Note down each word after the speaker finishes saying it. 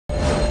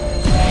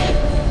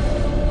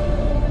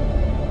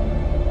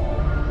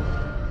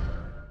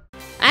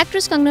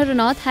Actress Kangana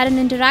Ranaut had an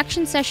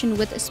interaction session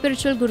with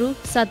spiritual Guru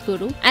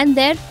SadhGuru, and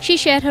there she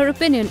shared her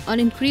opinion on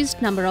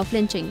increased number of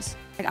lynchings.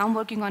 I'm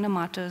working on a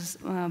martyr's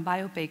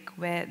biopic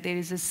where there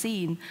is a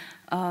scene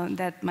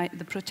that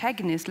the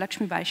protagonist,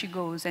 Lakshmi Bai, she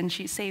goes and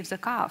she saves a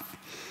calf.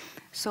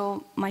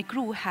 So my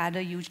crew had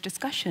a huge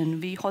discussion.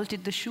 We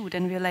halted the shoot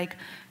and we were like,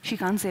 she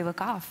can't save a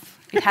calf.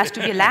 It has to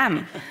be a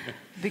lamb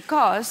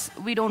because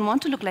we don't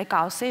want to look like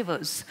cow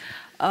savers.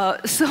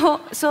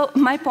 So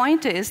my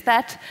point is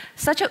that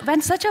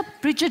when such a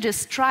prejudice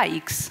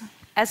strikes,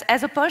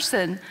 as a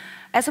person,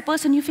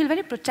 you feel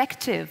very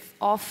protective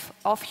of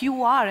who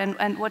you are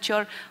and what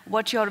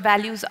your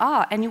values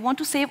are, and you want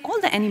to save all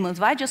the animals.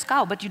 Why just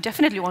cow? But you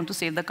definitely want to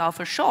save the cow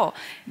for sure,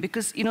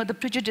 because the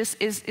prejudice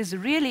is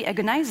really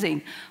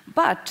agonizing.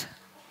 But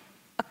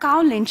a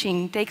cow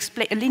lynching takes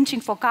place, a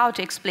lynching for cow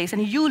takes place,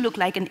 and you look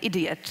like an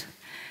idiot.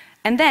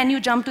 And then you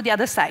jump to the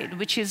other side,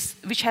 which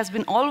has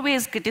been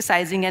always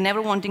criticizing and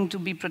never wanting to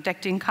be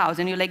protecting cows.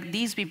 And you're like,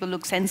 these people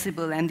look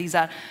sensible, and these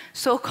are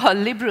so-called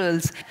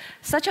liberals.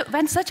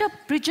 When such a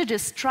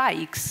prejudice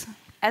strikes,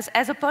 as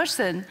a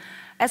person,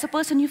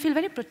 you feel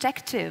very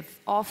protective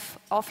of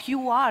who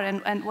you are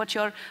and what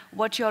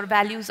your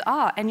values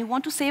are, and you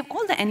want to save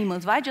all the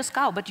animals. Why just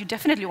cow? But you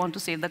definitely want to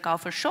save the cow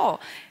for sure,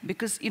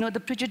 because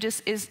the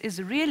prejudice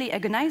is really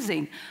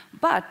agonizing.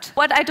 But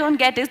what I don't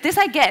get is this.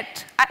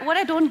 What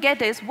I don't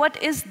get is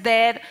what is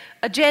their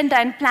agenda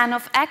and plan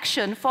of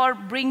action for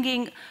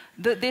bringing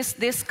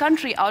this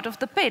country out of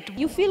the pit.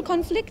 You feel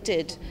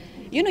conflicted.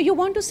 You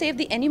want to save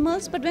the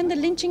animals, but when the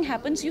lynching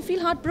happens, you feel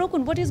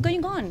heartbroken. What is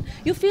going on?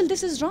 You feel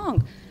this is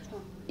wrong.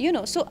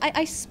 So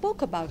I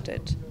spoke about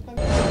it.